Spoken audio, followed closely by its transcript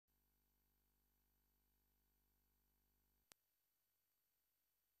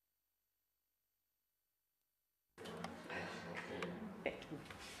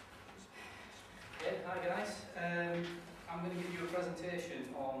Hi guys, I'm going to give you a presentation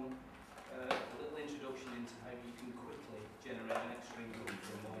on a little introduction into how you can quickly generate an extra income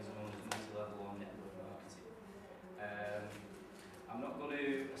from what is known as multi-level or network marketing. I'm not going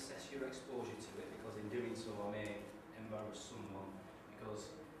to assess your exposure to it because in doing so I may embarrass someone,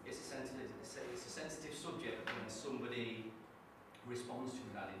 because it's a sensitive subject when somebody responds to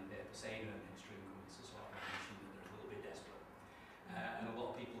an ad in the paper saying earn extra income. It's a sort of admission that they're a little bit desperate. And a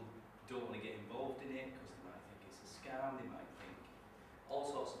lot of people don't want to get involved in it because they might think it's a scam, they might think all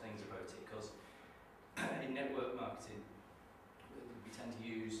sorts of things about it, because in network marketing we tend to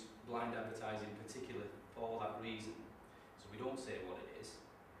use blind advertising particularly for that reason. So we don't say what it is,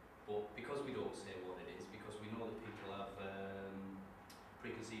 but because we don't say what it is, because we know that people have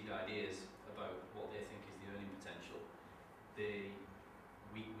preconceived ideas about what they think is the earning potential,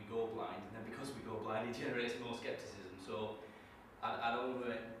 we go blind, and then because we go blind it generates more scepticism. So I don't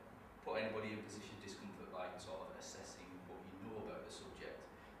want to put anybody in a position of discomfort by sort of assessing what you know about the subject.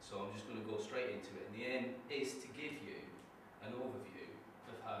 So I'm just going to go straight into it. And the aim is to give you an overview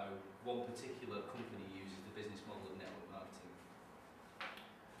of how one particular company uses the business model of network marketing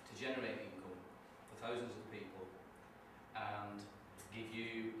to generate income for thousands of people, and give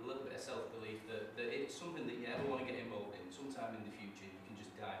you a little bit of self-belief that it's something that you ever want to get involved in. Sometime in the future you can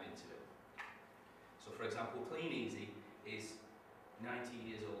just dive into it. So for example, Kleeneze is 90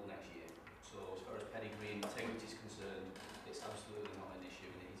 years old next year. So as far as pedigree and integrity is concerned, it's absolutely not an issue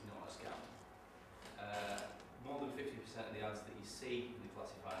and it is not a scam. More than 50% of the ads that you see in the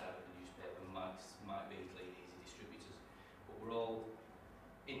classified ad of the newspaper might be Kleeneze distributors, but we're all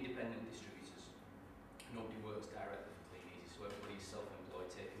independent distributors. Nobody works directly for Kleeneze, so everybody's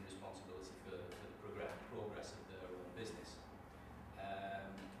self-employed, taking responsibility for the progress of their own business.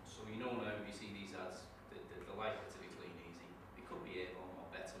 So you know now if you see these ads, they're likely to be Kleeneze. It could be Avon or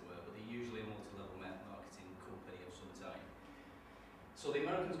Betterware, but they're usually a multi-level marketing company of some type. So the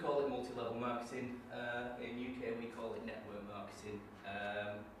Americans call it multi-level marketing. In UK we call it network marketing.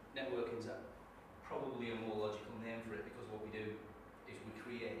 Networking is probably a more logical name for it, because what we do is we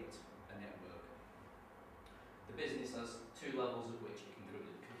create a network. The business has two levels at which it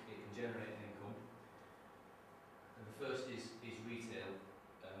can generate an income. And the first is retail.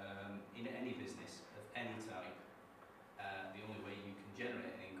 In any business of any type, the only way you can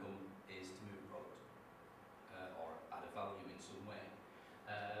generate an income is to move a product or add a value in some way.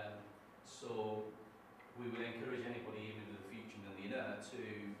 So we would encourage anybody, even with a future millionaire, to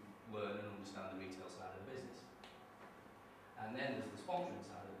learn and understand the retail side of the business. And then there's the sponsoring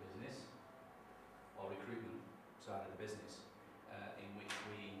side of the business, or recruitment side of the business, in which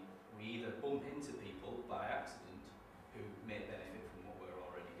we either bump into people by accident who may benefit from what we're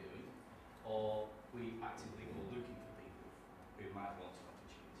already doing, or we actively go looking for people who might want an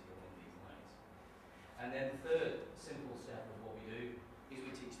opportunity along these lines. And then the third simple step of what we do is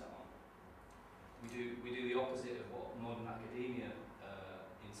we teach that on. We do the opposite of what modern academia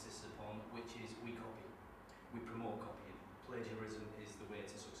insists upon, which is we copy. We promote copying. Plagiarism is the way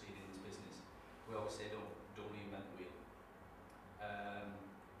to succeed in this business. We always say don't reinvent the wheel.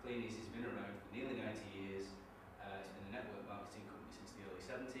 Kleeneze has been around for nearly 90 years. It's been a network marketing company since the early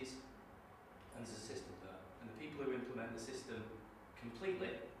 70s, and there's a system there. And the people who implement the system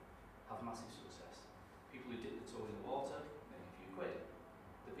completely have massive success. People who dip the toe in the water make a few quid.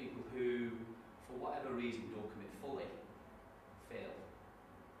 The people who, for whatever reason, don't commit fully, fail.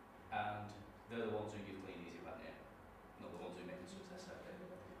 And they're the ones who give Kleeneze a bad name, not the ones who make a success out of it.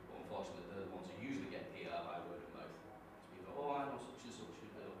 But unfortunately, they're the ones who usually get PR by word of mouth. So people go, oh, I know such and such a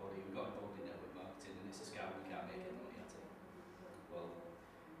little body who got involved in network marketing and it's a scam, we can't make any money at it. Well,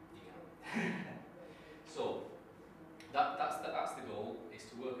 you can. So, that's the goal, is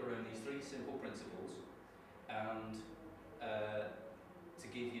to work around these three simple principles, and to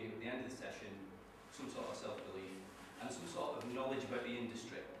give you, at the end of the session, some sort of self-belief and some sort of knowledge about the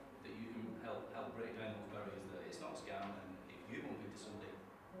industry that you can help break down those barriers that it's not a scam, and if you bump into somebody,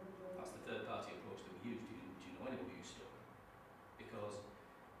 that's the third-party approach that we use. Do you know anybody who's stuck? Because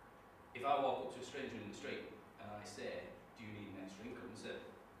if I walk up to a stranger in the street and I say, do you need an extra income? And say,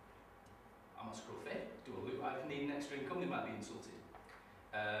 am I scruffy? Do I look like I need an extra income? They might be insulted.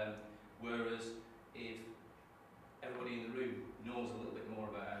 Whereas if everybody in the room knows a little bit more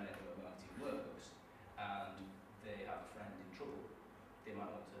about how network marketing works and they have a friend in trouble, they might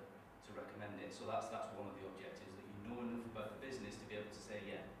want to recommend it. So that's one of the objectives, that you know enough about the business to be able to say,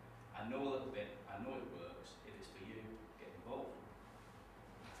 yeah, I know a little bit, I know it works, if it's for you, get involved.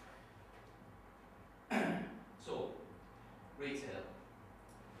 So, retail.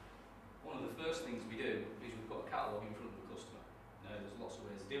 One of the first things we do is we put a catalogue in front of the customer. Now, there's lots of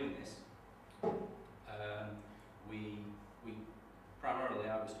ways of doing this. primarily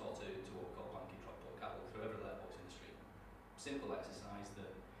I was taught to what we call banking drop catalog through every letterbox in the street. Simple exercise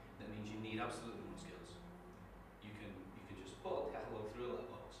that means you need absolutely no skills. You can just put a catalogue through a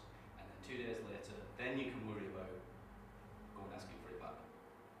letterbox, and then 2 days later, then you can worry about going asking for it back.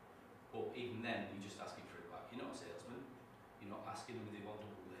 But even then, you're just asking for it back. You're not a salesman. You're not asking them if they want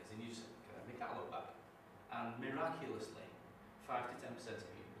double glazing. You just say, can I have my catalogue back? And miraculously, 5 to 10% of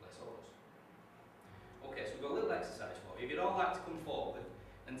people place orders. Okay, so we've got a little exercise for you. If you'd all like to come forward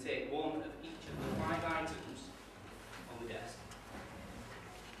and take one of each of the 5 items on the desk.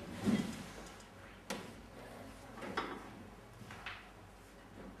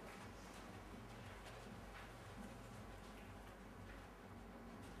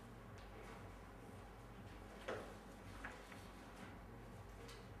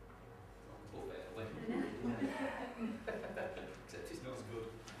 Except it's not as good.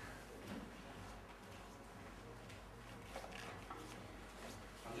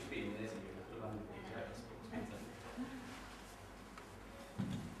 I'm just being lazy here. I could have handed it out, I suppose.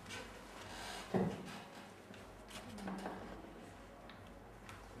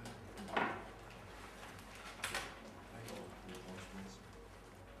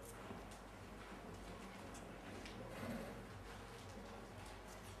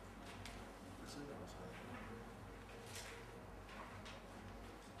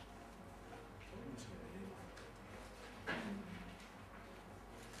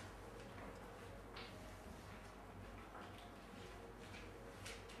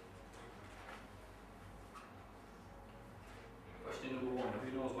 Question number 1, who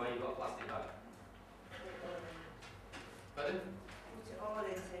knows why you got a plastic bag? Pardon? Put it all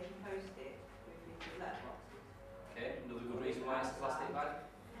in so you can post it with your letterboxes. Okay, another good reason why it's a plastic bag?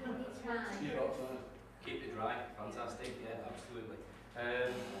 Keep it dry, fantastic, yeah, absolutely.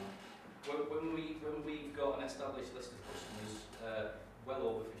 When we've got an established list of customers, well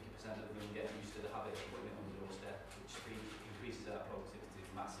over 50% of them get used to the habit of putting it on the doorstep, which increases our productivity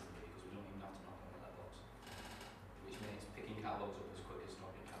massively because we don't even have to knock on the letterbox, which makes picking catalogues up as quick as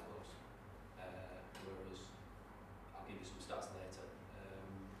dropping catalogues. Whereas, I'll give you some stats later,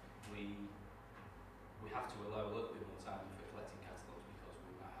 we have to allow a little bit more time for collecting catalogues because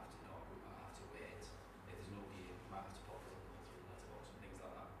we might have to knock, we might have to wait. If there's nobody in, we might have to pop it through the letterbox and things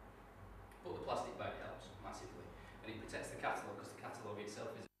like that. But the plastic bag helps massively, and it protects the catalogue because the catalogue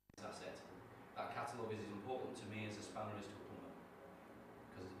itself is an asset. That catalogue is as important to me as a spanner is to a plumber,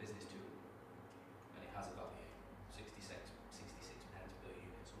 because it's a business tool, and it has a value, 66 pence per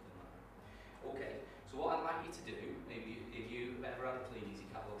unit, something like that. Okay, so what I'd like you to do, maybe if you've ever had a Kleeneze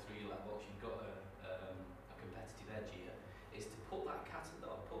catalogue through your letterbox, you've got a competitive edge here, is to put that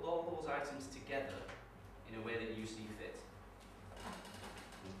catalogue, put all those items together in a way that you see fit.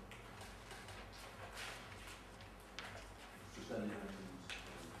 Just any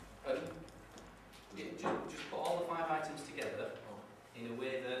items. Just put all the 5 items together in a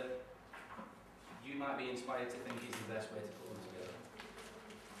way that you might be inspired to think is the best way to put them together.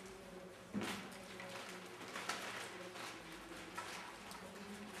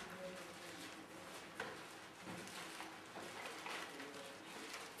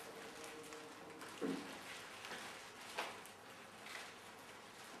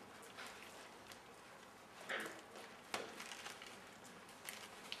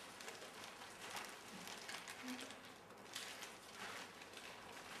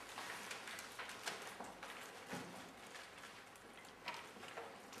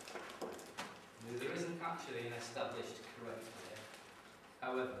 There isn't actually an established correct way.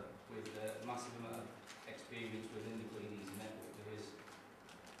 However, with a massive amount of experience within the Kleeneze network, there is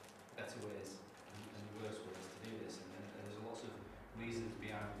better ways and worse ways to do this, and there's lots of reasons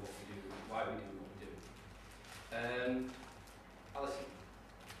behind what we do, why we do what we do. Alison,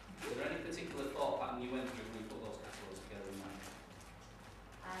 was there any particular thought pattern you went through when you put those catalogues together in mind?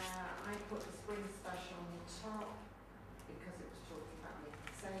 I put the spring special on the top because it was talking about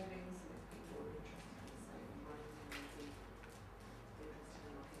making savings, and if people were interested in saving money, then they'd be interested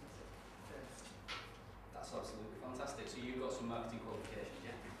in looking at it first. That's absolutely fantastic. So you've got some marketing qualifications,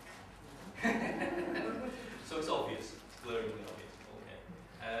 yeah? So it's obvious, it's glaringly obvious. Okay.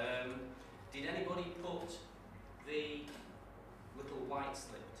 Did anybody put the little white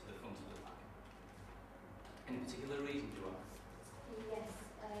slip to the front of the pack? Any particular reason, Joanne? Yes,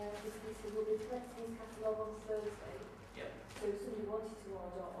 we'll be collecting his catalogue on Thursday. Yeah. So if somebody wanted to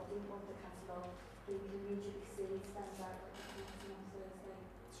order or didn't want the catalogue, they can immediately see it stands out like the collecting on Thursday.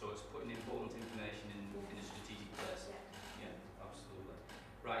 So it's putting important information in a strategic place. Yeah. Yeah, absolutely.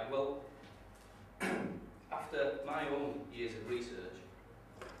 Right, well, after my own years of research,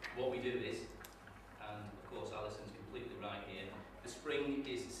 what we do is, and of course Alison's completely right here, the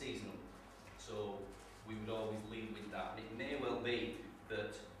we would always lead with that. And it may well be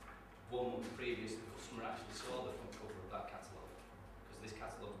that 1 month previous the customer actually saw the front cover of that catalogue, because this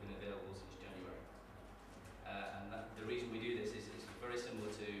catalogue's been available since January. The reason we do this is it's very similar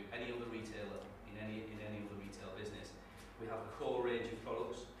to any other retailer in any other retail business. We have a core range of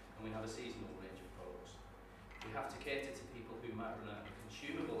products and we have a seasonal range of products. We have to cater to people who might run out of a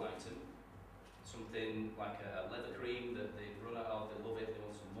consumable item, something like a leather cream that they've run out of, they love it, they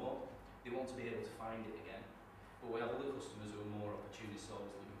want some more. They want to be able to find it again. But we have other customers who are more opportunists, always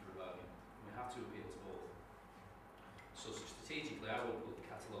looking for a bargain. We have to appeal to both. So strategically, I will put the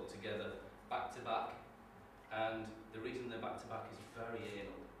catalogue together back to back, and the reason they're back to back is very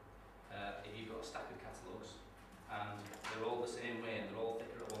anal. If you've got a stack of catalogues and they're all the same way and they're all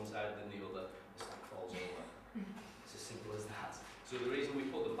thicker at one side than the other, the stack falls over. It's as simple as that. So the reason we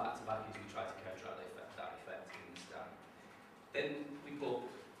put them back to back is we try to counteract that effect in the stack. Then we put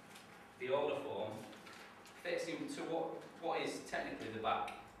the order form facing to what is technically the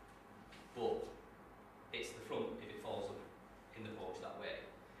back, but it's the front if it falls up in the post that way.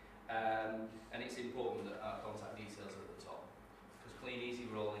 And it's important that our contact details are at the top, because Kleeneze,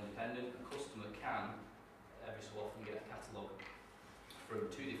 we're all independent. A customer can every so often get a catalogue from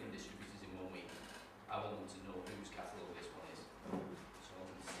 2 different distributors in 1 week. I want them to know whose catalogue this one is, so I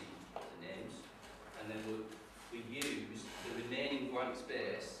want them to see the names, and then we use the remaining blank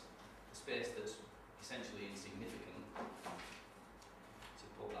space, the space that's essentially insignificant, to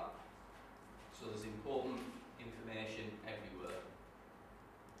put that. So there's important information everywhere,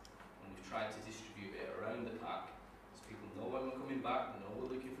 and we've tried to distribute it around the pack so people know when we're coming back, they know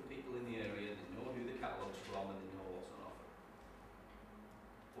we're looking for people in the area, they know who the catalogue's from, and they know what's on offer.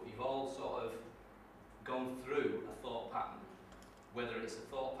 But you've all sort of gone through a thought pattern, whether it's a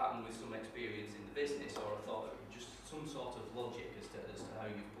thought pattern with some experience in the business or a thought just some sort of logic as to how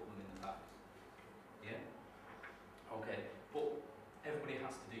you've put them in the pack. Yeah? Okay, but everybody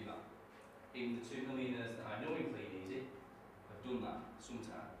has to do that. Even the 2 millionaires that I know in Kleeneze have done that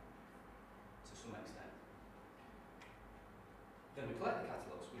sometime, to some extent. Then we collect the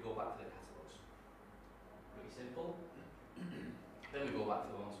catalogues, we go back to the catalogues. Pretty simple. Then we go back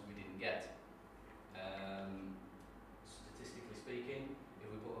to the ones we didn't get. Statistically speaking,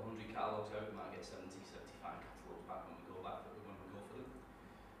 if we put 100 catalogues out, we might get 70, 75 catalogues back when we go for them.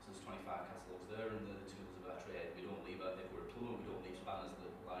 So there's 25 catalogues there, and the tools of our trade. We don't leave out, if we're a plumber, we don't leave spanners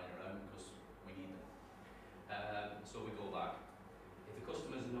lying around because we need them. So we go back. If the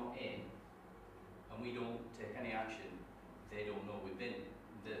customer's not in, and we don't take any action, they don't know we've been.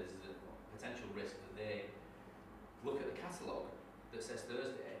 There's a potential risk that they look at the catalogue that says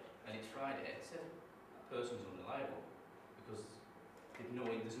Thursday and it's Friday, it says that person's unreliable, because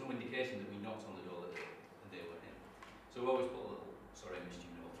there's no indication that we knocked on the door that they weren't in. So we always put a little sorry missed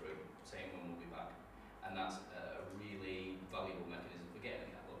you note through saying when we'll be back, and that's a really valuable mechanism for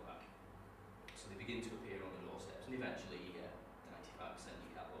getting the catalogue back. So they begin to appear on the doorsteps, and eventually you get 95% of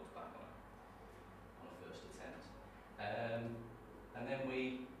your catalogues back on a first attempt. And then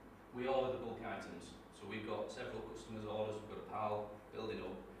we order the bulk items. So we've got several customers' orders, we've got a pile building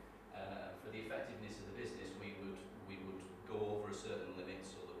up. For the effectiveness of the business, we would go over a certain limit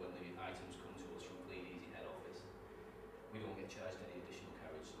so that when the items come to us from Kleeneze head office, we don't get charged any additional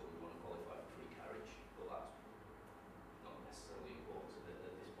carriage, so we want to qualify for free carriage, but that's not necessarily important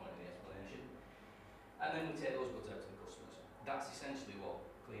at this point in the explanation. And then we take those goods out to the customers. That's essentially what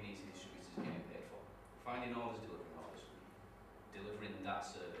Kleeneze distributors are getting paid for. Finding orders, delivering orders. Delivering that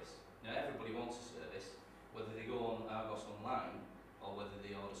service. Now everybody wants a service, whether they go on Argos online or whether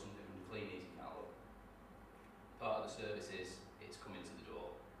they order something from the Kleeneze catalogue. Part of the service is it's coming to the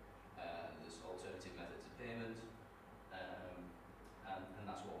door. There's alternative methods of payment, and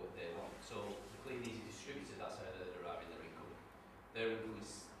that's what they want. So the Kleeneze distributor, that's how they're deriving their income. Their income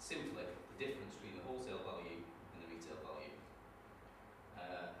is simply the difference between the wholesale value and the retail value.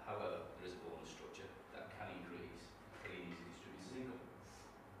 However, there is a bonus structure that can increase Kleeneze distributor's income.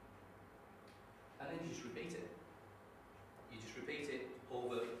 And then you just repeat it. You just repeat it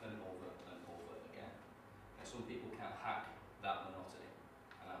over and over and over again. And some people can't hack that monotony,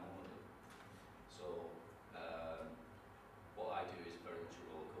 and I'm one of them. So what I do is very much a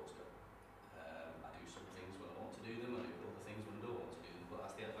roller coaster. I do some things when I want to do them, I do other things when I don't want to do them, but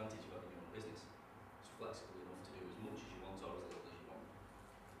that's the advantage of having your own business. It's flexible enough to do as much as you want or as little as you want.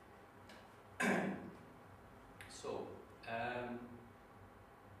 So,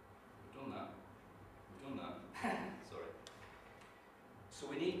 we've done that. Sorry. So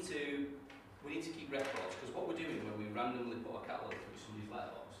we need to keep records, because what we're doing when we randomly put a catalogue through somebody's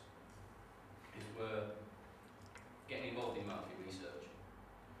letterbox is we're getting involved in market research.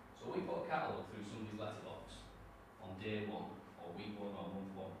 So we put a catalogue through somebody's letterbox. day one, or week one, or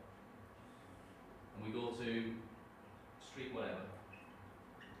month one, and we go to street whatever,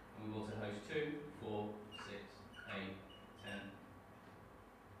 and we go to house 2, 4, 6, 8, 10.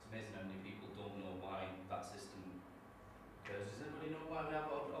 It's amazing how many people don't know why that system occurs. Does anybody know why we have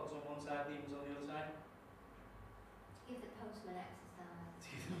odds on one side and evens on the other side? Give the postman exercise.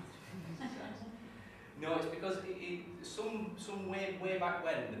 No, it's because some way back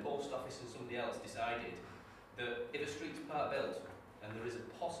when the post office and somebody else decided that if a street's part built and there is a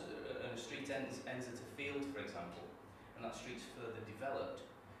street ends at a field, for example, and that street's further developed,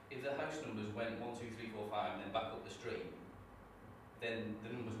 if the house numbers went 1, 2, 3, 4, 5 and then back up the street, then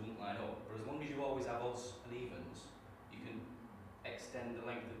the numbers wouldn't line up. But as long as you always have odds and evens, you can extend the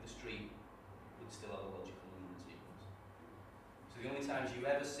length of the street but still have a logical number and sequence. So the only times you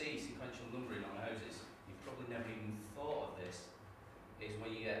ever see sequential numbering on houses, you've probably never even thought of this, is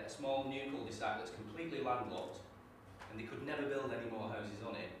when you get a small new cul-de-sac that's completely landlocked and they could never build any more houses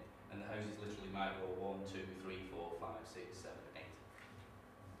on it, and the houses literally might go 1, 2, 3, 4, 5, 6, 7, 8.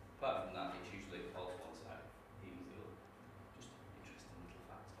 Apart from that, it's usually odds one side, evens the other. Just interesting little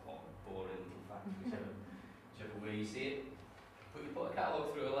facts, or boring little facts, whichever way you see it. But you put a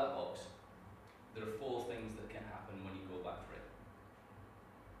catalogue through a letterbox, there are 4 things that can happen when you go back for it.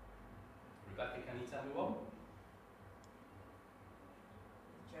 Rebecca, can you tell me what?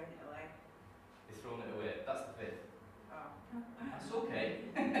 Thrown it away. They've thrown it away. That's the 5th. Oh. That's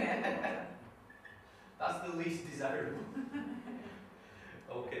okay. Yeah. That's the least desirable.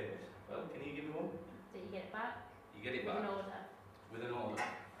 Okay. Well, can you give me one? So you get it back? You get it With back an order. with an order.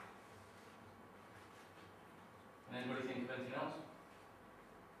 Can anybody think of anything else?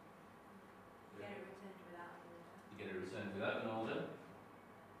 Get it returned without an order. You get it returned without an order.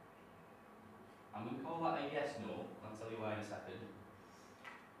 I'm going to call that a yes, no. I'll tell you why in a second.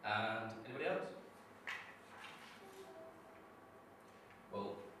 And anybody else?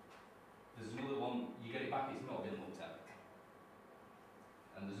 Well, there's another one, you get it back, it's not been looked at.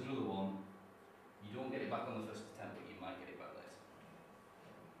 And there's another one, you don't get it back on the 1st attempt, but you might get it back later.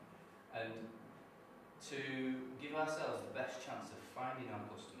 And to give ourselves the best chance of finding our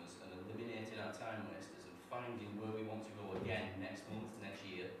customers and eliminating our time wasters and finding where we want to go again next month, next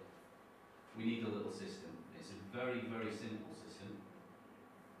year, we need a little system. It's a very, very simple system.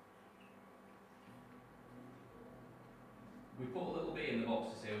 We put a little bit in the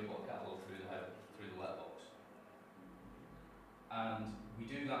box to say we put a catalogue through the letterbox. And we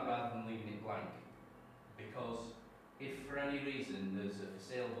do that rather than leaving it blank. Because if for any reason there's a for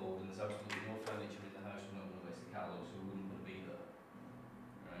sale board and there's absolutely no furniture in the house, we're not going to waste the catalogue, so we wouldn't want to be there.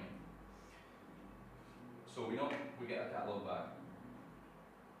 Right? So we get a catalogue back.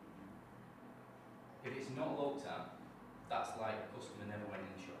 If it's not looked at, that's like a customer never went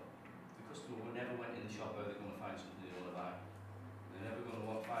in the shop. The customer never went in the shop, how they're going to find something they want to buy. They're never going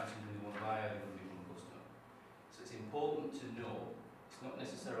to find something they want to buy, how they're going to become a customer. So it's important to know. It's not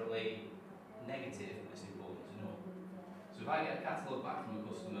necessarily negative, but it's important to know. So if I get a catalogue back from a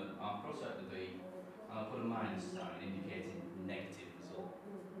customer, I'll cross out the B and I'll put a minus sign indicating negative result.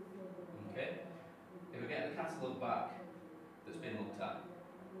 Okay? If I get the catalogue back that's been looked at,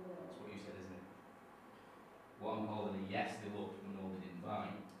 that's what you said, isn't it? What I'm calling a yes, they looked but no, they didn't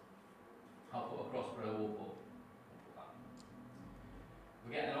buy. I'll put a cross for a whoop up. That. If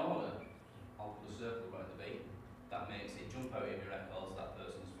we get an order, I'll put a circle around the B. That makes it jump out of your records, that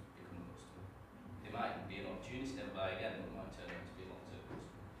person's become a customer. They might be an opportunity to never buy again, but it might turn out to be a long-term customer.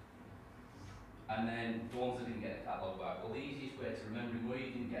 And then the ones that didn't get the catalogue back, well, the easiest way to remembering where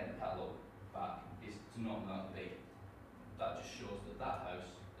you didn't get the catalogue back is to not mark the B. That just shows that that house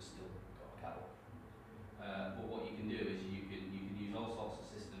has still got a catalogue. But what you can do is you can use all sorts of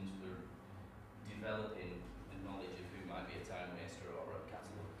systems for developing the knowledge of who might be a time waster or a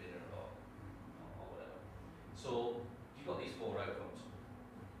catalogue bidder or whatever. So you've got these 4 outcomes.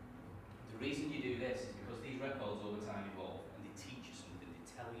 The reason you do this is because these records over time evolve and they teach you something, they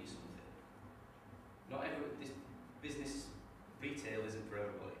tell you something. Not every this business retail isn't for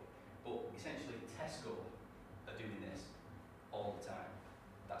everybody, but essentially Tesco are doing this all the time.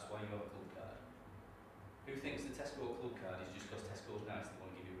 That's why you have a club card. Who thinks the Tesco club card is just because Tesco's nice, they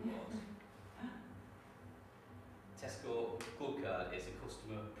want to give you rewards? Tesco club card is a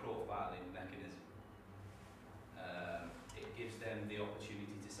customer profiling mechanism. It gives them the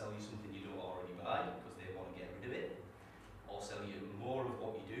opportunity to sell you something you don't already buy because they want to get rid of it, or sell you more of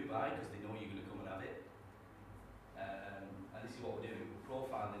what you do buy because they know you're going to come and have it. And this is what we're doing. We're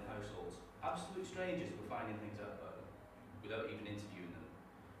profiling households. Absolute strangers, we're finding things out about them without even interviewing them.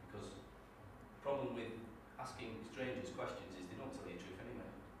 Because the problem with asking strangers questions is they don't tell you the truth anyway.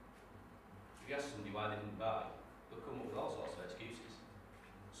 If you ask somebody why they didn't buy, they'll come up with all sorts of excuses.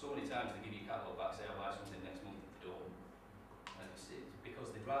 So many times they give you catalogue back, say I'll buy something next month, if they don't. And it's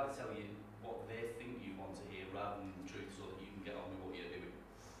because they'd rather tell you what they think you want to hear rather than the truth, so that you can get on with what you're doing.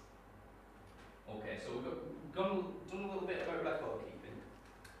 Okay, so we've done a little bit about record keeping,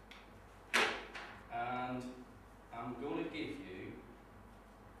 and I'm going to give you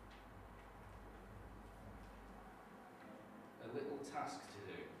a little task to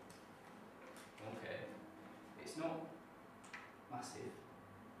do. Okay, it's not massive,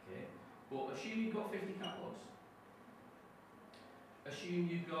 okay, but assume you've got 50 catalogues. Assume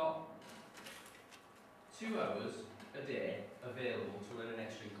you've got 2 hours a day available to earn an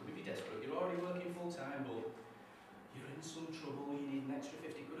extra income. If you're desperate, you're already working full time, but you're in some trouble, you need an extra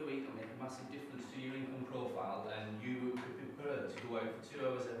 50 quid a week, that'll make a massive difference to your income profile, and you would be prepared to go out for 2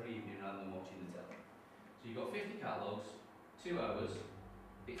 hours every evening rather than watching the telly. So you've got 50 catalogues, 2 hours,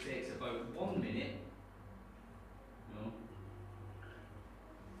 it takes about 1 minute, no,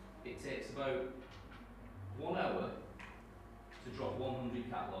 it takes about 1 hour to drop 100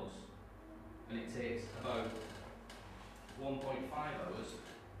 catalogues, and it takes about 1.5 hours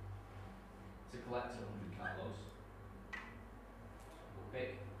to collect 100 catalogues. We'll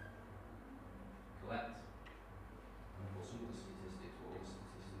pick, collect, and put some of the statistics, what are the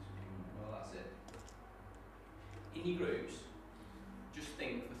statistics we do? Well, that's it. In your groups, just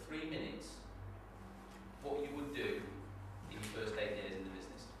think for 3 minutes what you would do in your first 8 days in the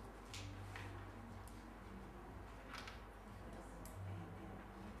business.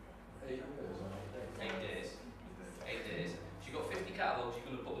 Eight hours on 8 days. 8 days. 8 days. So you've got 50 catalogues, you're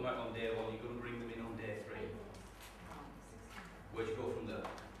going to put them out on day 1, you're going to bring them in on day 3. Where do you go from there?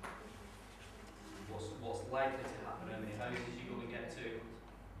 What's likely to happen? How many houses you're going to get to?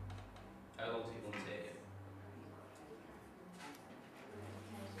 How long is it going to take you?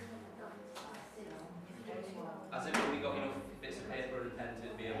 Has everybody got enough bits of paper and pen to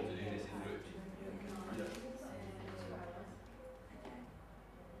be able to do this in groups?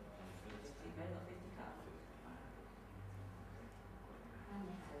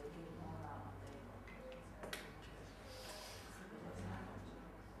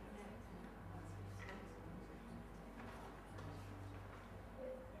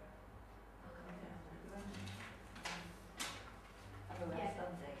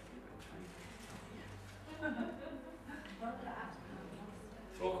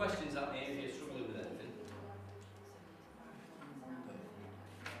 Throw questions at me if you're struggling with anything.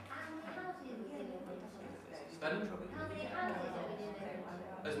 Spend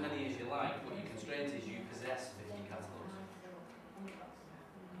as many as you like, but your constraint is you possess 50 catalogues.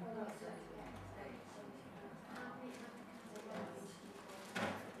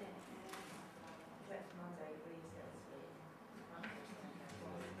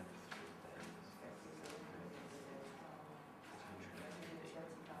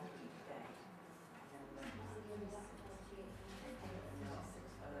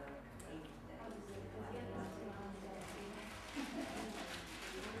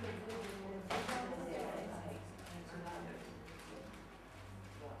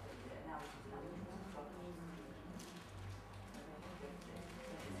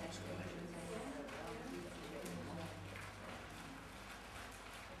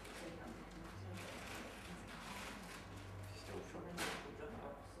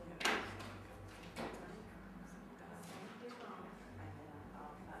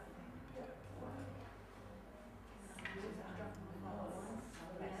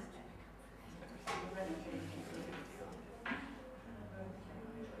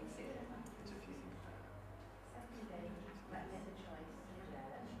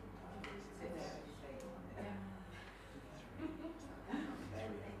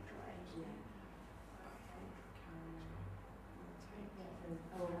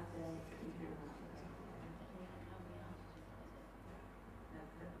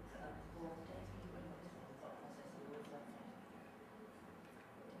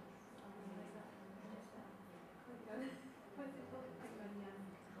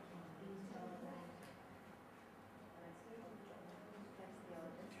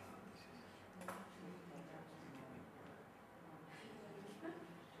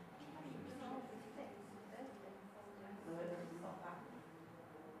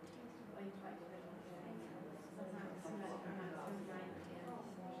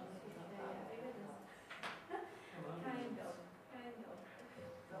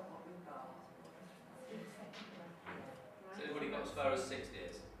 Has anybody got as far as 6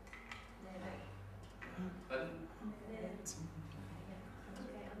 days? Pardon?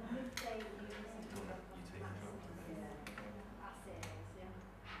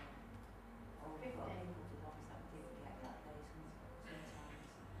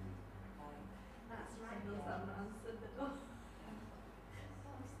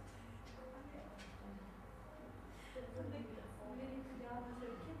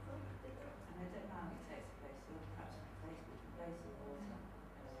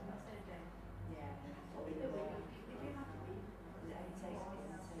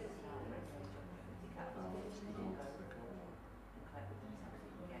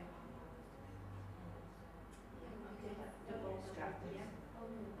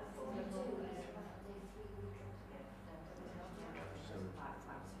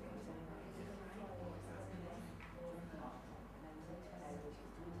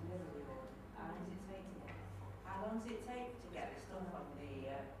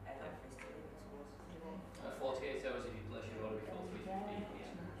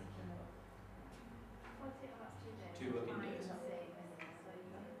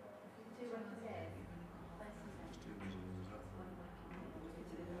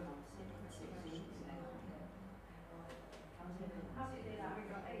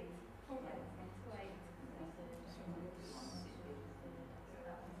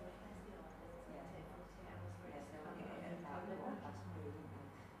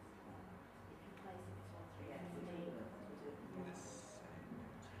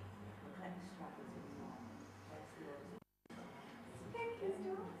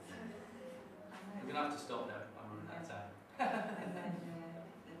 going to have to stop now. I'm running out of time. And then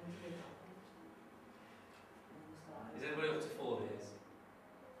we do. Is anybody up to 4 days?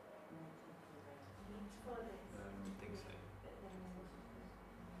 think so.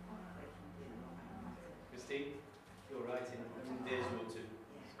 Christine, you're right. How many days are you up to?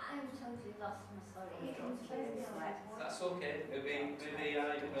 I'm totally lost, I'm sorry. That's okay. Maybe I'm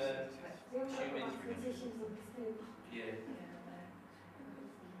assuming. Mathematicians will be still. Yeah.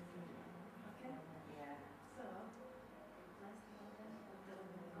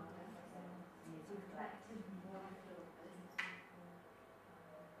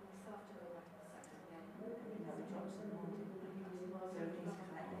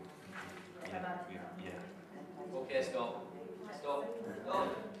 Okay, stop. Stop. Stop.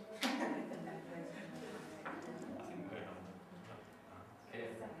 I think we're on. Okay.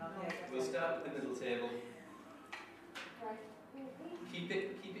 We'll start with the middle table. Right. Keep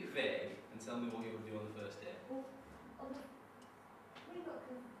it vague and tell me what you would do on the first day. We got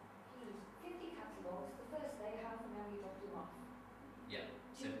confused. 50 catalogues, the first day, half an hour you dropped them off. Yeah,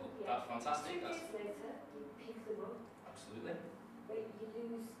 simple. Yeah. That's fantastic. 2 That's days later, you pick them up, absolutely. but you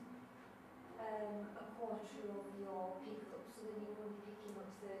lose a quarter of your pickups, so then you're only picking up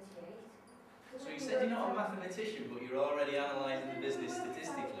 38. So you said you're not a mathematician, but you're already analysing the business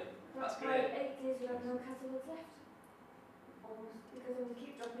statistically. That's great. By 8 days you have no catalogues left. Almost, because when we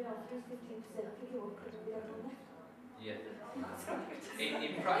keep dropping off, lose 15%, pick you up, because we have none left. Yeah.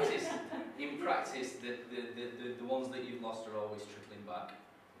 In practice, the ones that you've lost are always trickling back,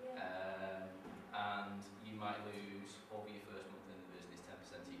 and you might lose over your first month in the business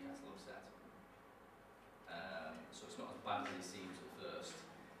 10% of your catalogue set. So it's not as bad as it seems at first,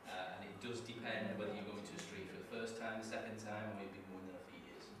 and it does depend whether you're going to a street for the first time, the second time, or you've been going there for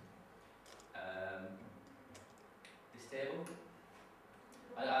years. This table,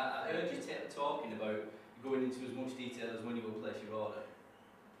 I heard you talking about going into as much detail as when you will place your order.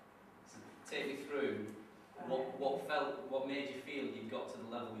 So take me through what made you feel you got to the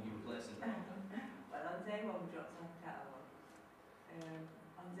level you were placing the order. Well, on day 1 we dropped off a catalogue.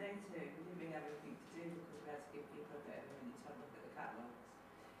 On day 2 we didn't really have anything to do because we had to give people a bit of a minute to have a look at the catalogues.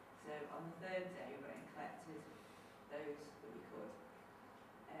 So on the 3rd day we went and collected those that we could.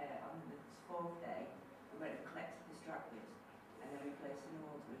 On the 4th day we went and collected the stragglers, and then we placed an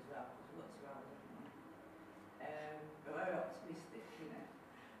order as well because we got 2 hours every month. But we're optimistic, you know.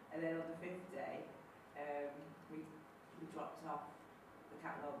 And then on the 5th day we dropped off the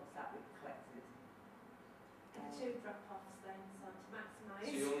catalogues that we collected. And 2 drop-offs then, so to maximise.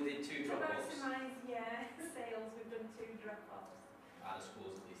 So you only did 2 To drop-offs? maximise, yeah, sales, we've done 2 drop-offs. Out of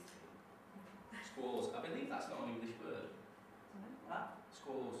schools at least 3. Schools, I believe that's not an English word. What?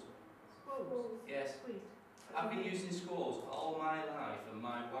 Schools. Schools. Yes. I've been using schools all my life, and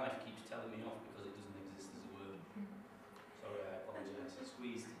my wife keeps telling me off because it doesn't exist as a word. Sorry, I apologise.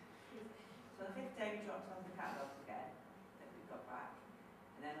 Squeezed. So the 5th day we dropped off the catalogues again that we got back,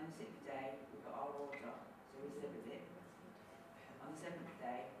 and then on the 6th day we got our order, so we delivered it. On the 7th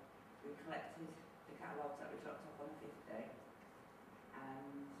day we collected the catalogues that we dropped off on the 5th day,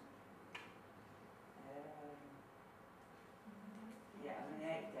 and yeah, on the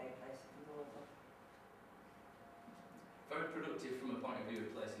 8th day we placed the order. Very productive from a point of view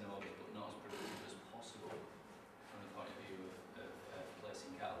of placing orders, but not as productive as possible from the point of view of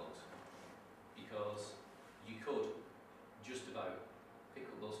placing catalogues. Because you could just about pick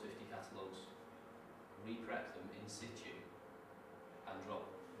up those 50 catalogues, re-prep them in situ, and drop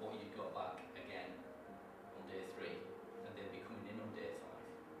what you got back again on day 3, and they'd be coming in on day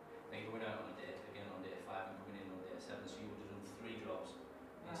 5. Then going out on a day again on day 5 and coming in on day 7, so you would have done 3 drops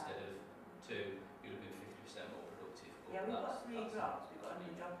instead of 2. You'd have been 50% more productive. Yeah, we've got 3 drops. We've got a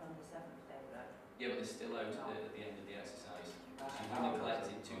new drop on the 7th day though. Yeah, but they're still out at the end of the exercise. So you've only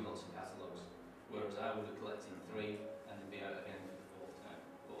collected 2 lots of catalogues, whereas I would have collected 3 and they'd be out again for the 4th time.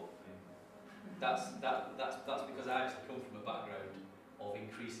 But that's because I actually come from a background of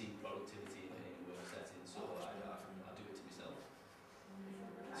increasing productivity in work settings, so I do it to myself.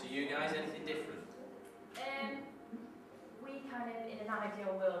 So you guys, anything different? We kind of, in an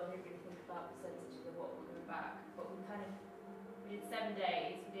ideal world, we didn't really think about percentages of what we're coming back, but we did 7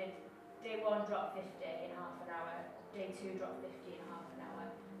 days. We did day 1 drop 50 in half an hour, day 2 drop 50 in half an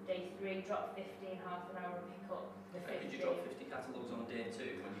hour, day 3 drop 50 in half an hour and pick up the 50. Did you drop 50 catalogues on day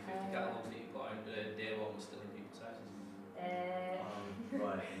 2 when your 50 catalogues that you put out day 1 was still in people's houses?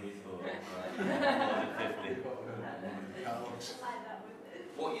 Right, we thought, right, 50.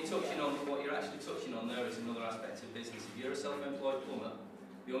 What you're actually touching on there is another aspect of business. If you're a self-employed plumber,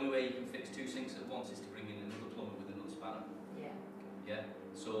 the only way you can fix 2 sinks at once is to bring in another plumber with another spanner. Yeah. Yeah.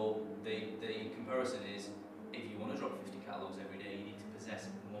 So the comparison is, if you want to drop 50 catalogues every day, you need to possess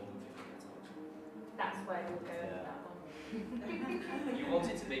more than 50 catalogues. That's where we'll go with Yeah. that one. You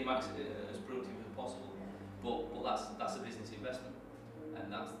want it to be as productive as possible, but that's a business investment, and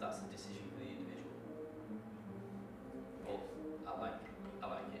that's a decision for the individual. But I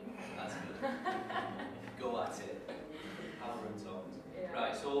like it. That's good. Go at it. Hammer and tongs. Yeah.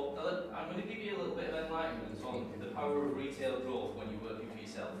 Right. So I'm going to give you a little bit of enlightenment on the power of retail growth when you're working for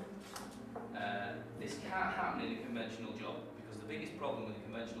yourself. This can't happen in a conventional job, because the biggest problem with a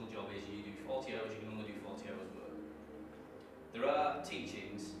conventional job is you do 40 hours, you can only do 40 hours work. There are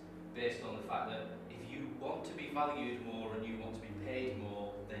teachings based on the fact that if you want to be valued more and you want to be paid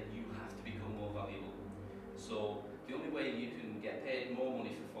more, then you have to become more valuable. So the only way you can get paid more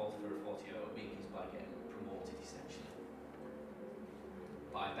money for a 40-hour week is by getting promoted, essentially,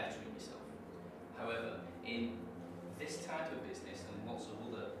 by bettering yourself. However, in this type of business and lots of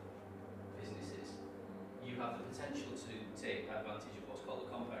other businesses, you have the potential to take advantage of what's called the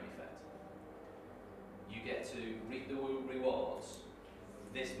compound effect. You get to reap the rewards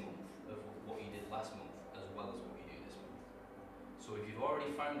this month of what you did last month, as well as what you do this month. So if you've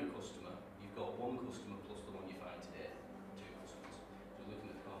already found a customer, you've got one customer plus the one you find today, two customers. So we're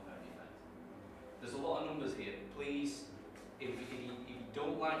looking at the compound effect. There's a lot of numbers here. Please, if you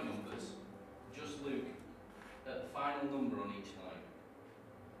don't like numbers, just look at the final number on each line.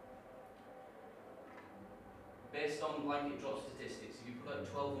 Based on blanket drop statistics, if you put out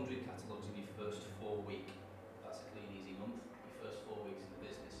 1,200 catalogues in your first 4 weeks, that's a Kleeneze month, your first 4 weeks in the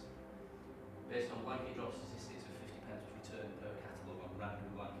business. Based on blanket drop statistics of 50 pence return per catalogue on random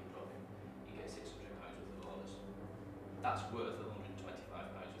blanket dropping, you get £600 worth of orders. That's worth £125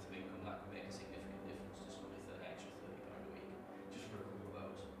 worth of income. That could make a significant difference to somebody for an extra £30 a week, just for a couple of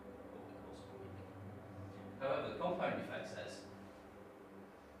hours over the course of a week. However, the compound effect says,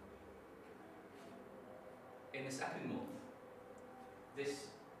 in the second month,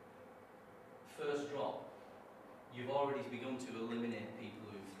 this first drop, you've already begun to eliminate people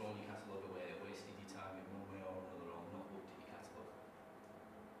who've thrown your catalogue away, wasted your time in one way or another, or not looked at your catalogue.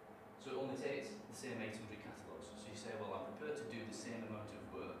 So it only takes the same 800 catalogues. So you say, well, I'm prepared to do the same amount of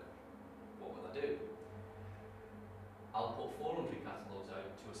work. What will I do? I'll put 400 catalogues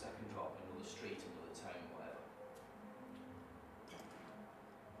out to a second drop in another street, another town, whatever.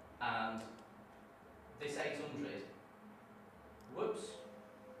 And this 800, whoops,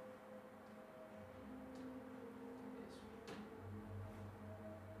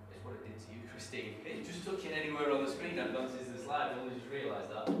 it's what it did to you, Christine. It just touching anywhere on the screen advances the slide. I only just realised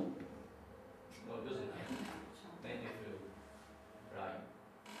that. No, it doesn't. Make me a fool. Right.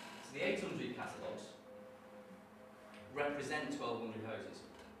 So the 800 catalogues represent 1,200 houses.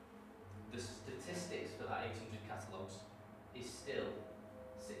 The statistics for that 800 catalogues is still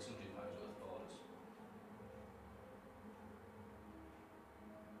 £600 worth of orders.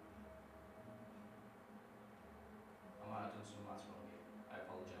 I might have done some maths wrong here. I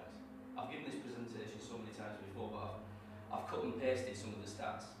apologise. I've given this presentation so many times before, but I've cut and pasted some of the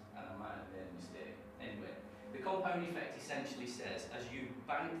stats, and I might have made a mistake. Anyway, the compound effect essentially says, as you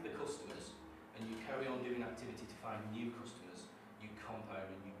bank the customers and you carry on doing activity to find new customers, you compound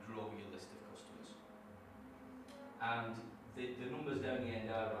and you grow your list of customers. And the numbers down the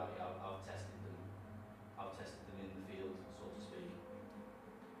end are right. I've tested them. I've tested them in the field, so to speak.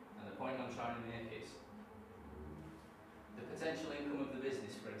 And the point I'm trying to make is, the potential income of the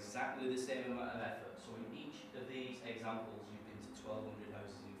business for exactly the same amount of effort. So in each of these examples, you've been to 1,200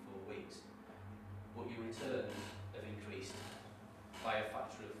 houses in 4 weeks, but your returns have increased by a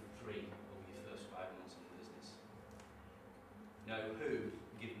factor of 3 over your first 5 months in the business. Now, who,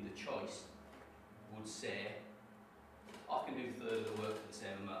 given the choice, would say, I can do a third of the work for the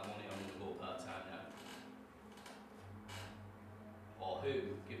same amount of money, I'm going to go part-time now? Or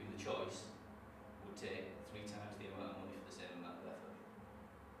who, given the choice, would take 3 times the amount of money for the same amount of effort?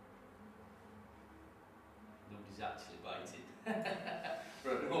 Nobody's actually biting.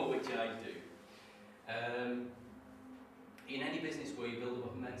 But I know which I do. In any business where you build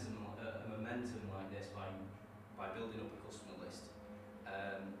up a momentum like this by building up a customer list,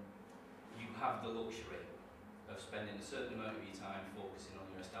 you have the luxury of spending a certain amount of your time focusing on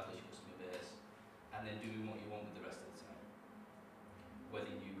your established customer base and then doing what you want with the rest of the time.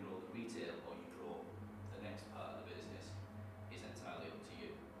 Whether you grow the retail or you grow the next part of the business is entirely up to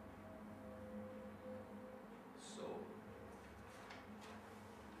you. So,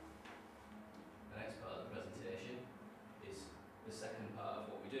 the next part of the presentation is the second part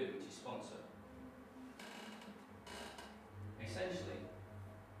of what we do, which is sponsor. Essentially,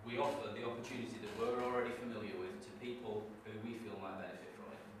 we offer the opportunity that we're already familiar with to people who we feel might benefit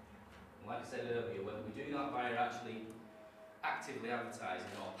said earlier, whether we do that by actually actively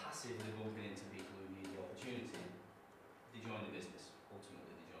advertising or passively bumping into people who need the opportunity, they join the business.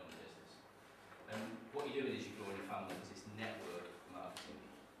 Ultimately, they join the business. And what you're doing is you're growing your family because it's network marketing.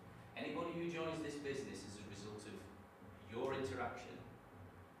 Anybody who joins this business as a result of your interaction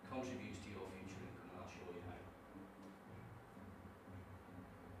contributes to your future income, and I'll show you how.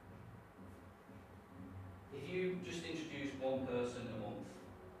 If you just introduce one person a month,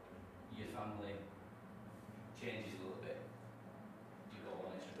 your family changes a little bit. You've got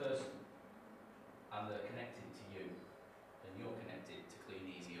one extra person, and they're connected to you, and you're connected to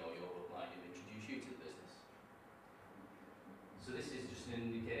Kleeneze or your upline who introduce you to the business. So this is just an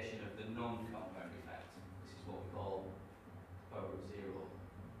indication of the non-compound effect. This is what we call power of zero.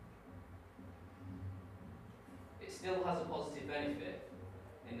 It still has a positive benefit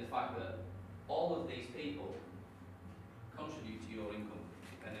in the fact that all of these people contribute to your income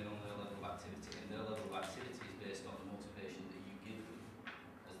depending on their level of activity, and their level of activity is based on the motivation that you give them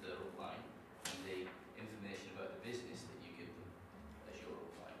as their upline and the information about the business that you give them as your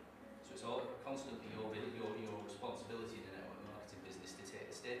upline. So it's all constantly your responsibility in the network marketing business to take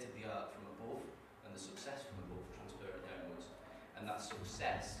the state of the art from above and the success from above, transfer it downwards, and that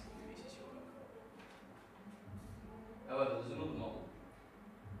success increases your income. However, there's another model.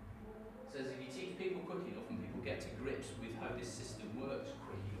 It says if you teach people quick enough and people get to grips with how this system works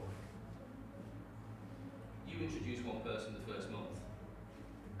quick enough, you introduce one person the first month,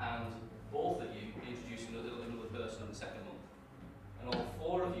 and both of you introduce another person the second month, and all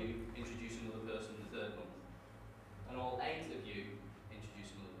four of you introduce another person the third month, and all 8 of you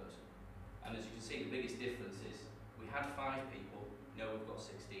introduce another person. And as you can see, the biggest difference is we had 5 people, now we've got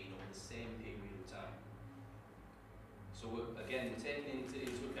 16 over the same period of time. So we're taking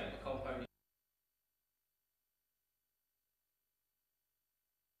into account the compounding.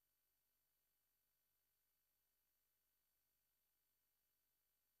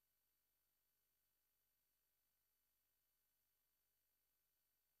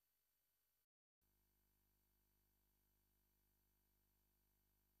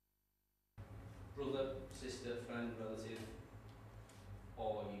 Brother, sister, friend, relative,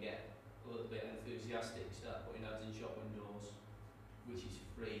 or you get a little bit enthusiastic, start putting ads in shop windows, which is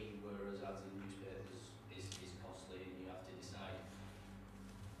free, whereas ads in newspapers is costly, and you have to decide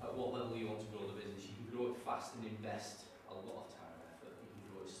at what level you want to grow the business. You can grow it fast and invest a lot of time and effort. You can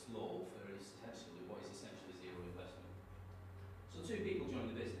grow it slow for essentially zero investment. So 2 people join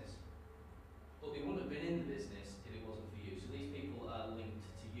the business, but they wouldn't have been in the business if it wasn't for you. So these people are linked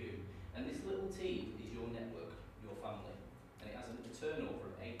to you. And this little team is your network, your family, and it has a turnover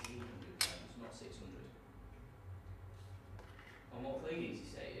of £1,800, not 600. And what Kleeneze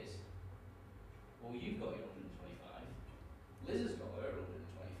say is, well, you've got your 125, Liz has got her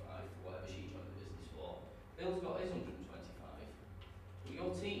 125 for whatever she joined the business for, Bill's got his 125, but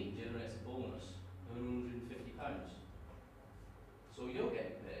your team generates a bonus of £150. So you're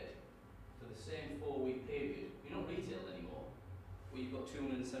getting paid for the same 4-week period. You're not retail anymore. Well, you've got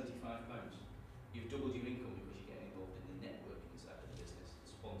 £275. You've doubled your income because you're getting involved in the networking side of the business,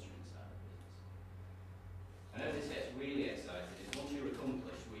 the sponsoring side of the business. And how this gets really exciting is once you're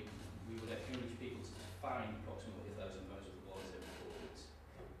accomplished, we would encourage people to find approximately £1,000 worth of wallets every 4 weeks.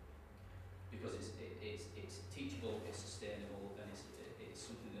 Because it's teachable, it's sustainable, and it's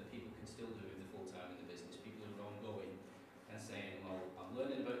something that people can still do in the full time in the business. People who are ongoing and saying, well, I'm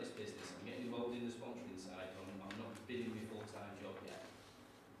learning about this business, I'm getting involved in the sponsoring side, I'm not bidding my full-time job yet.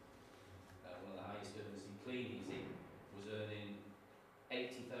 One of the highest earners in Kleeneze was earning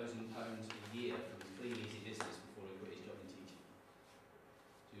 £80,000 a year from his Kleeneze business before he quit his job in teaching.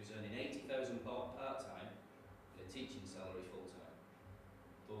 So he was earning £80,000 part-time and a teaching salary full-time.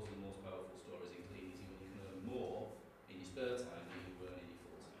 Those are the most powerful stories in Kleeneze, when you can earn more in your spare time than you earn in your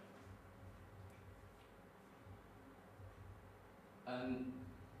full-time. And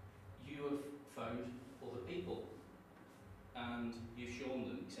you have found other people, and you've shown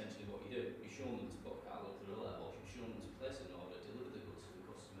them essentially what you do. You've shown them to put a catalogue through a level, you've shown them to place an order, deliver the goods to the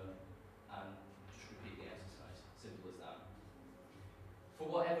customer, and just repeat the exercise. Simple as that. For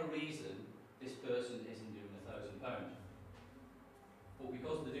whatever reason, this person isn't doing £1,000. But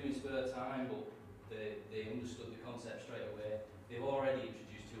because they're doing spare time, but they understood the concept straight away, they've already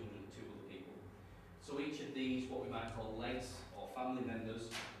introduced 202 other people. So each of these, what we might call legs or family members,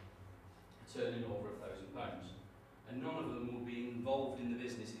 are turning over £1,000. And none of them would be involved in the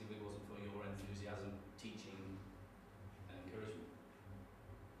business if it wasn't for your enthusiasm, teaching, and encouragement.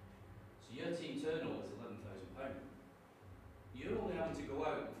 So your team turnover is £11,000. You're only having to go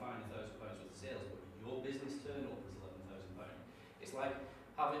out and find £1,000 worth of sales, but your business turnover is £11,000. It's like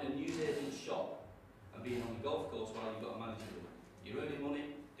having a newsagent shop and being on the golf course while you've got a manager room. You're earning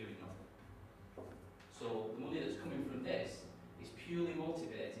money, doing nothing. So the money that's coming from this is purely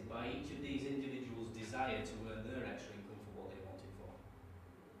motivated by each of these individuals' desire to earn their extra income for what they want it for.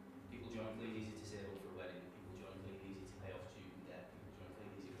 People join Kleeneze to save up for a wedding, people join Kleeneze to pay off student debt, people join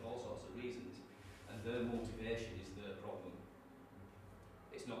Kleeneze for all sorts of reasons, and their motivation is their problem.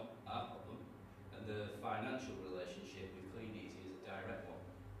 It's not our problem, and the financial relationship with Kleeneze is a direct one.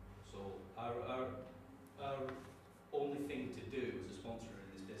 So our only thing to do as a sponsor in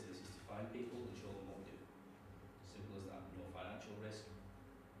this business is to find people and show them what we do. Simple as that, no financial risk.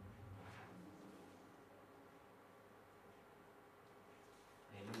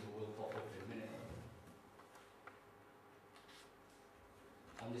 A number will pop up in a minute.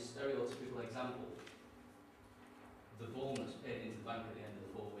 On this stereotypical example, the bonus paid into the bank at the end of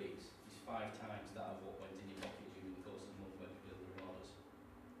the 4 weeks is 5 times that of what went in your pocket during the course of the month when you build your orders.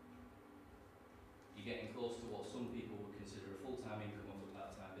 You're getting close to what some people would consider a full-time income of a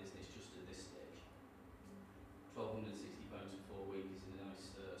part-time business just at this stage. £1,260 for 4 weeks is a nice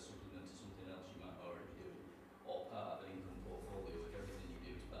supplement to something else you might already be doing, or part of an income portfolio if everything you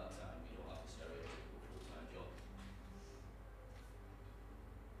do is part-time, you don't have the stereotypical full-time job.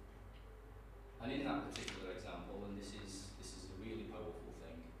 And in that particular example, and this is a really powerful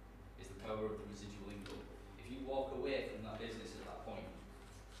thing, is the power of the residual income. If you walk away from that business at that point,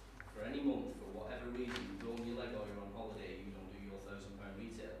 for any month, for whatever reason, you go on your leg or you're on holiday, you don't do your £1,000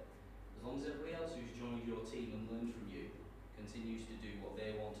 retail, as long as everybody else who's joined your team and learned from you continues to do what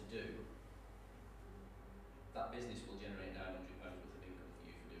they want to do, that business will generate £900 worth of income for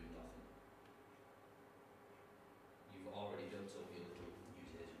you for doing nothing. You've already built up your little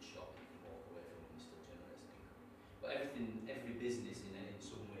newsagent shop you can walk away from and still generates an income. But every business in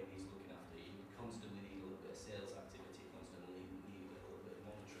some way needs looking after. You constantly need a little bit of sales activity, constantly need a little bit of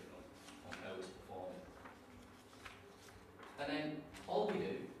monitoring on how it's performing. And then all we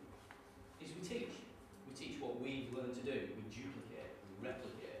do is we teach. We teach what we've learned to do. We duplicate, we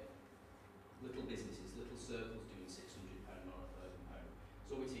replicate little businesses, little circles doing £600 or £1,000.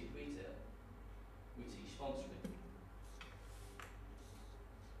 So we teach retail. We teach sponsoring.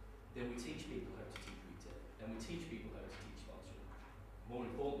 Then we teach people how to teach retail. Then we teach people how to teach sponsoring. More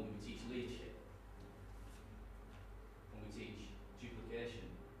importantly, we teach leadership. And we teach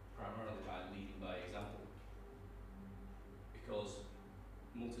duplication, primarily by leading by example. Because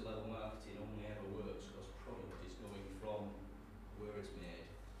multi-level marketing only ever works because product is going from where it's made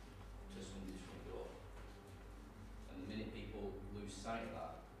to somebody's front door. And the minute people lose sight of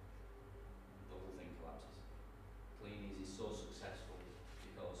that, the whole thing collapses. Kleeneze is so successful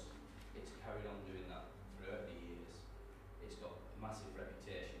because it's carried on doing that throughout the years. It's got a massive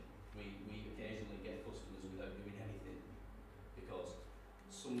reputation. We occasionally get customers without doing anything because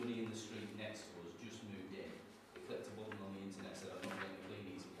somebody in the street next to us just moved in. They clicked a button on the internet, said, I'm not getting a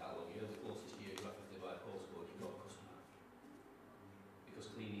Kleeneze catalogue. You're the closest geographically by postcode, you've got a customer.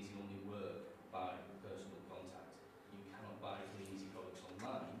 Because Kleeneze only work by personal contact. You cannot buy Kleeneze products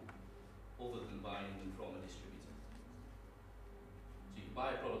online other than buying them from a distributor. So you can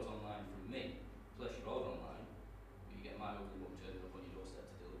buy a product online from me, place your order online, but you get my ugly mug turning up on your doorstep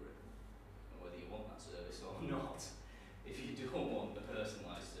to deliver it. And whether you want that service or not, if you don't want a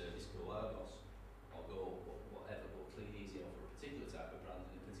personalised service, go Argos or go whatever, but Kleeneze offer a particular type of brand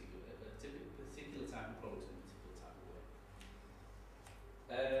and a particular type of product in a particular type of way.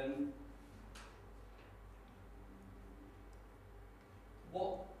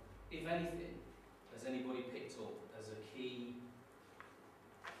 What, if anything, has anybody picked up as a key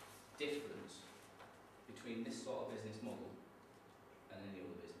difference between this sort of business model and any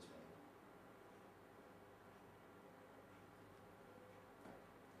other business model?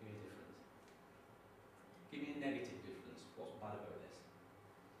 Give me a difference. Give me a negative difference. What's bad about this?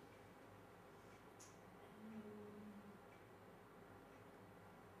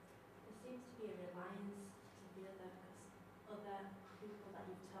 There seems to be a reliance to the other people that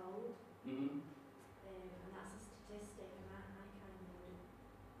you've told, Mm-hmm. and that's a statistic, and I kind of wouldn't,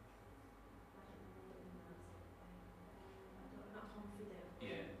 I don't know what it means. I'm not confident.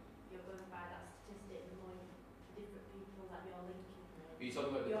 Yeah. You're going by that statistic, the more different people that you're linking with. Are you talking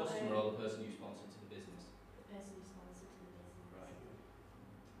about the Your customer own- or the person you sponsor to the business? The person who sponsored to the business. Right.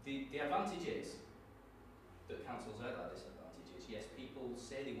 The advantage is that cancels out that disadvantage is, yes, people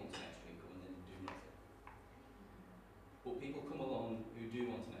say they want an extra income and then do nothing. But people come along who do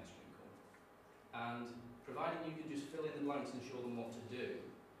want an extra income. And providing you can just fill in the blanks and show them what to do,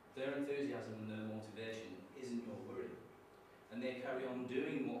 their enthusiasm and their motivation isn't your worry. And they carry on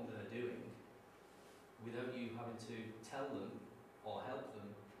doing what they're doing without you having to tell them or help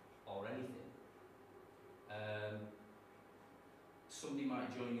them or anything. Somebody might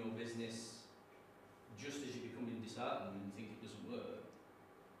join your business just as you're becoming disheartened and think it doesn't work.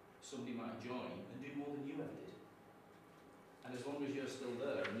 Somebody might join and do more than you ever did. And as long as you're still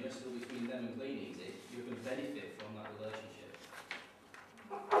there and you're still between them and Kleeneze, you're going to benefit from that relationship.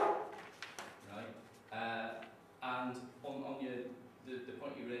 Right? And on the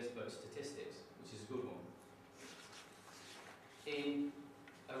point you raised about statistics, which is a good one. In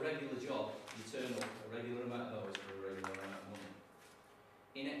a regular job, you turn up a regular amount of hours for a regular amount of money.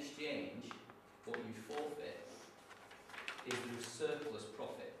 In exchange, what you forfeit is the surplus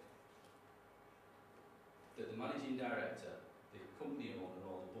profit that the managing director, the company owner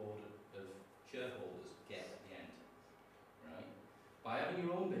or the board of shareholders get at the end. Right? By having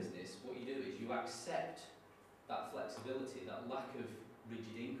your own business, what you do is you accept that flexibility, that lack of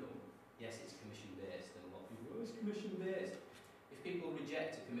rigid income. Yes, it's commission based, and a lot of people go, oh, it's commission based. If people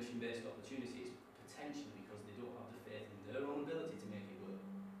reject a commission based opportunity, it's potentially because they don't have the faith in their own ability to make it work.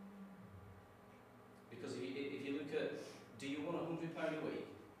 Because if you look at, do you want £100 a week,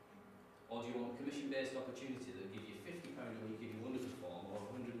 or do you want a commission based opportunity that give you £50 a week if you underperform, or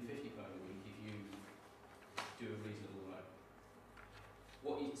 £150 a week if you do a reasonable amount?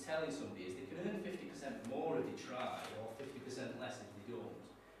 What you're telling somebody is they can earn 50% more if they try, or 50% less if they don't,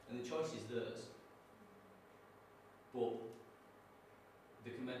 and the choice is theirs. But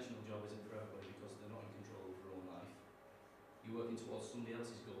the conventional job isn't for everybody because they're not in control of their own life. You're working towards somebody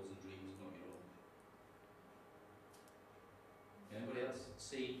else's goals and dreams, not your own. Anybody else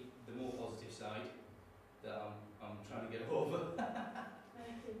see the more positive side that I'm trying to get over? I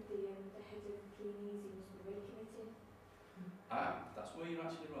think the head of Kleeneze must be very committed. That's where you're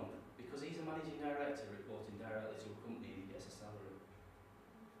actually wrong. Because he's a managing director reporting directly to a company and he gets a salary.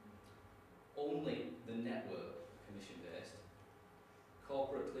 Only the network commission based.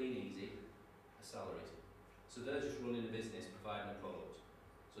 Corporate Kleeneze are salaried. So they're just running a business, providing a product.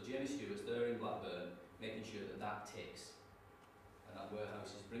 So Jamie Stewart's there in Blackburn, making sure that that ticks. And that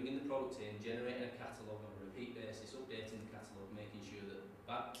warehouse is bringing the product in, generating a catalogue on a repeat basis, updating the catalogue, making sure that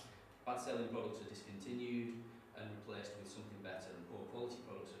bad selling products are discontinued and replaced with something better, and poor quality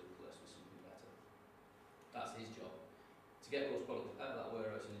products are replaced with something better. That's his job. To get those products out of that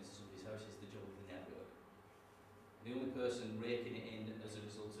warehouse and into somebody's house is the job of the network. The only person raking it in as a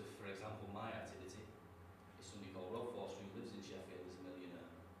result of, for example, my activity is somebody called Rob Forster who lives in Sheffield, is a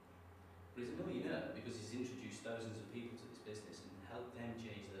millionaire. But he's a millionaire because he's introduced thousands of people to this business and helped them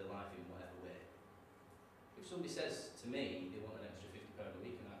change their life in whatever way. If somebody says to me they want an extra £50 a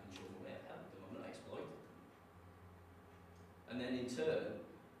week and I can show them a way, I've helped them, I'm not exploited them. And then in turn,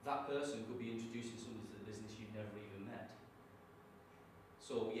 that person could be introducing somebody to the business you've never even met.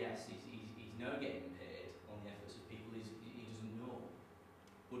 So yes, he's now getting paid on the efforts of people he doesn't know.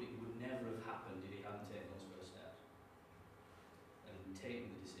 But it would never have happened if he hadn't taken those first steps. And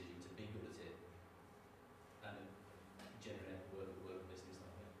taken the decision to be good at it and generate work business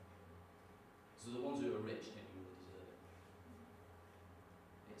that way. So the ones who are rich genuinely deserve it.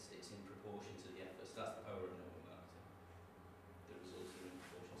 It's in proportion to the efforts. That's the power of network marketing. The results are in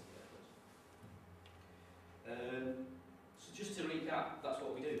proportion to the efforts. So just to recap, that's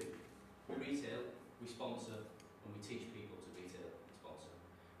what we do. We retail, we sponsor, and we teach people to retail and sponsor.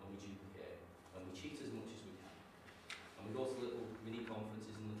 And we duplicate, and we cheat as much as we can. And we go to little mini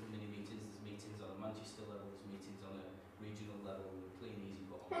conferences and little mini meetings. There's meetings on a Manchester level, there's meetings on a regional level, and Kleeneze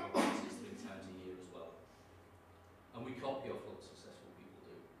put on conferences 3 times a year as well. And we copy off what successful people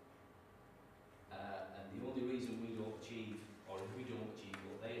do. And the only reason we don't achieve, or if we don't achieve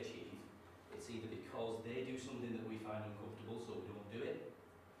what they achieve, it's either because they do something that we find uncomfortable, so we don't do it,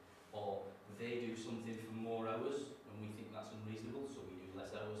 or they do something for more hours, and we think that's unreasonable, so we do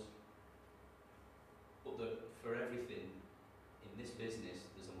less hours. But for everything in this business,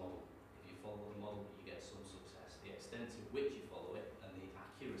 there's a model. If you follow the model, you get some success. The extent to which you follow it, and the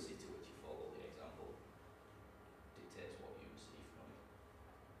accuracy to which you follow the example, dictates what you receive from it.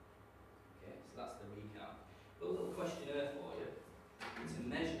 Okay, so that's the recap. A little questionnaire for you to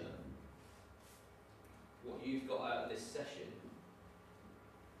measure what you've got out of this session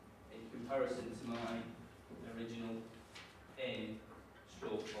in comparison to my original aim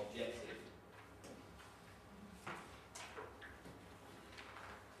stroke objective.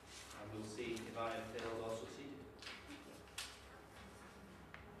 And we'll see if I have failed or succeeded.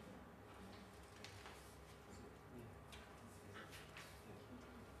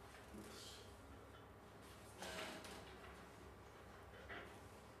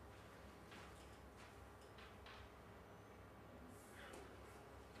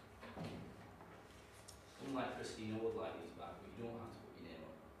 Unlike Christine, I would like these back, but you don't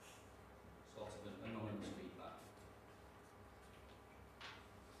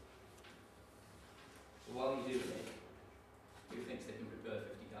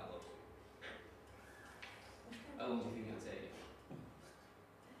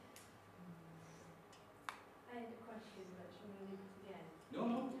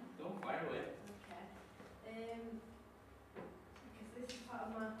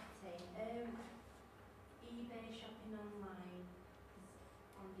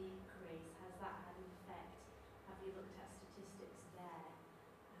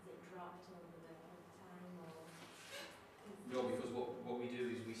dropped over the time, or? No, because what we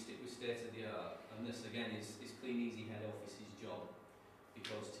do is we stick with state of the art, and this again is Kleeneze head office's job,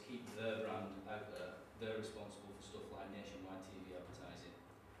 because to keep their brand out there, they're responsible for stuff like nationwide TV advertising.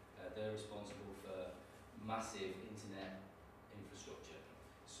 They're responsible for massive internet infrastructure.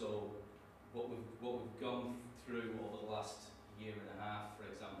 So what we've gone through over the last year and a half, for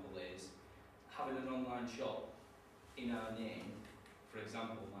example, is having an online shop in our name, for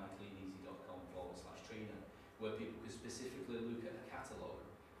example, mykleeneze.com/trainer, where people could specifically look at a catalogue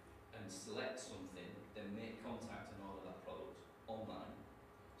and select something, then make contact and order that product online.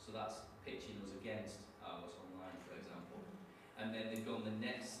 So that's pitching us against ours online, for example. And then they've gone the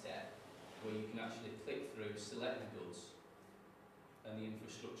next step, where you can actually click through, select the goods, and the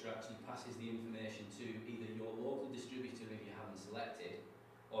infrastructure actually passes the information to either your local distributor if you haven't selected,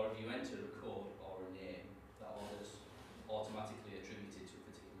 or if you enter a code or a name, that order's automatically attributed to a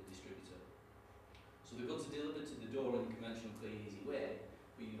particular distributor. So the goods are delivered to the door in the conventional Kleeneze way,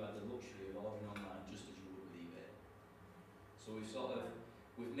 but you've had the luxury of ordering online just as you would with eBay. So we've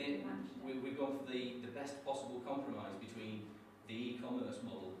gone for the best possible compromise between the e-commerce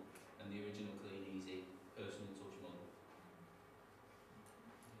model and the original Kleeneze personal touch model.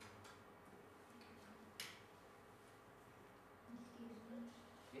 Excuse me,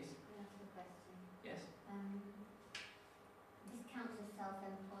 Yes? can I ask a question? Yes? This counts as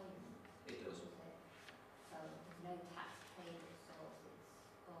self-employment, It does. does it? So there's no tax paid at source,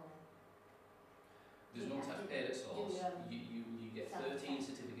 it's all... There's no tax paid at source. You get 13 self-tax.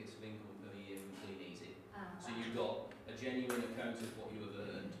 certificates of income per year from Kleeneze. So right. you've got a genuine account of what you have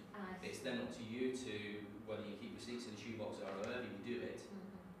earned. I see. It's then up to you to, whether you keep receipts in a shoebox or however you do it,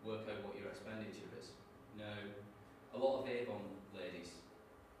 Mhm. work out what your expenditure is. Now, a lot of Avon ladies,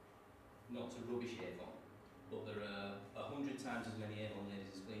 not to rubbish Avon, but there are 100 times as many Avon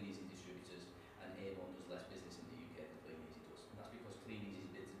ladies as Kleeneze distributors, and Avon does less business in the UK than Kleeneze does. And that's because Kleeneze's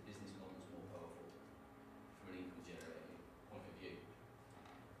business model is more powerful from an income generating point of view.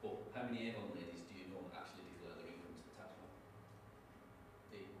 But how many Avon ladies do you know that actually declare their income to the tax man?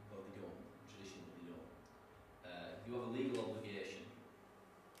 They don't. Traditionally, they don't. If you have a legal obligation,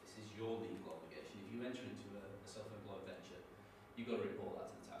 this is your legal obligation. If you enter into a self-employed venture, you've got to report that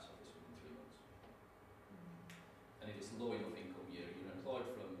to the tax office within 3 months. And if it's low enough income, you're employed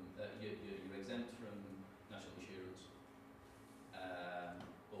from, you're exempt from national insurance,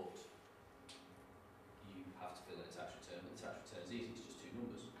 but you have to fill in a tax return. But the tax return is easy, it's just 2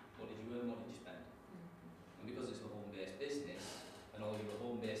 numbers. What did you earn, what did you spend? And because it's a home-based business, and all your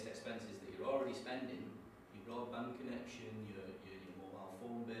home-based expenses that you're already spending, your broadband connection, your mobile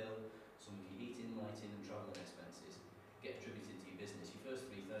phone bill, some of your heating, lighting and travelling expenses get attributed to your business. Your first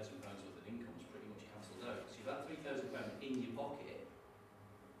 £3,000 worth of income is pretty much cancelled out. So you've had £3,000 in your pocket,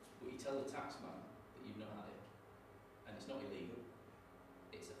 but you tell the tax man that you've not had it. And it's not illegal,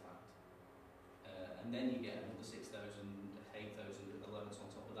 it's a fact. And then you get another 6,000, 8,000 allowance on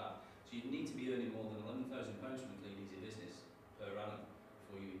top of that. So you need to be earning more than £11,000 from a Kleeneze business per annum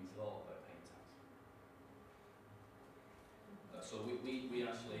before you even thought about paying tax. So we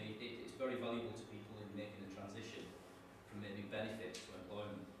actually, it's very valuable to people in making a transition from maybe benefits to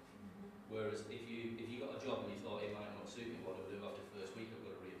employment. Whereas if you got a job and you thought it might not suit me, what do I do after the first week? I've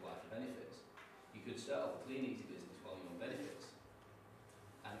got to reapply for benefits. You could start off a Kleeneze business while you're on benefits,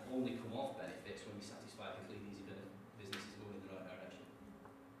 and only come off benefits when you're satisfied the Kleeneze business is going in the right direction.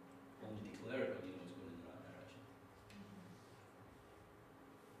 Only declare it when you know it's going in the right direction.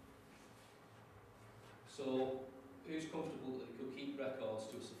 So, who's comfortable that they could keep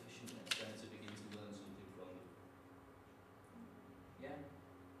records to a sufficient extent to begin to learn something from them? Yeah?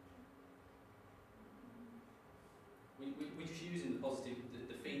 We're just using the positive,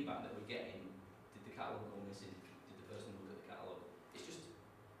 the feedback that we're getting. Did the catalogue go missing? Did the person look at the catalogue? It's just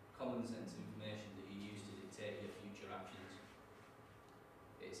common sense information that you use to dictate your future actions.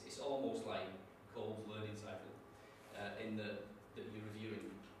 It's almost like Cole's learning cycle, in that you're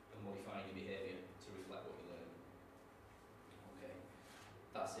reviewing and modifying your behaviour to reflect what you're learning. Okay,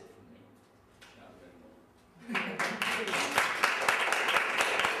 that's it for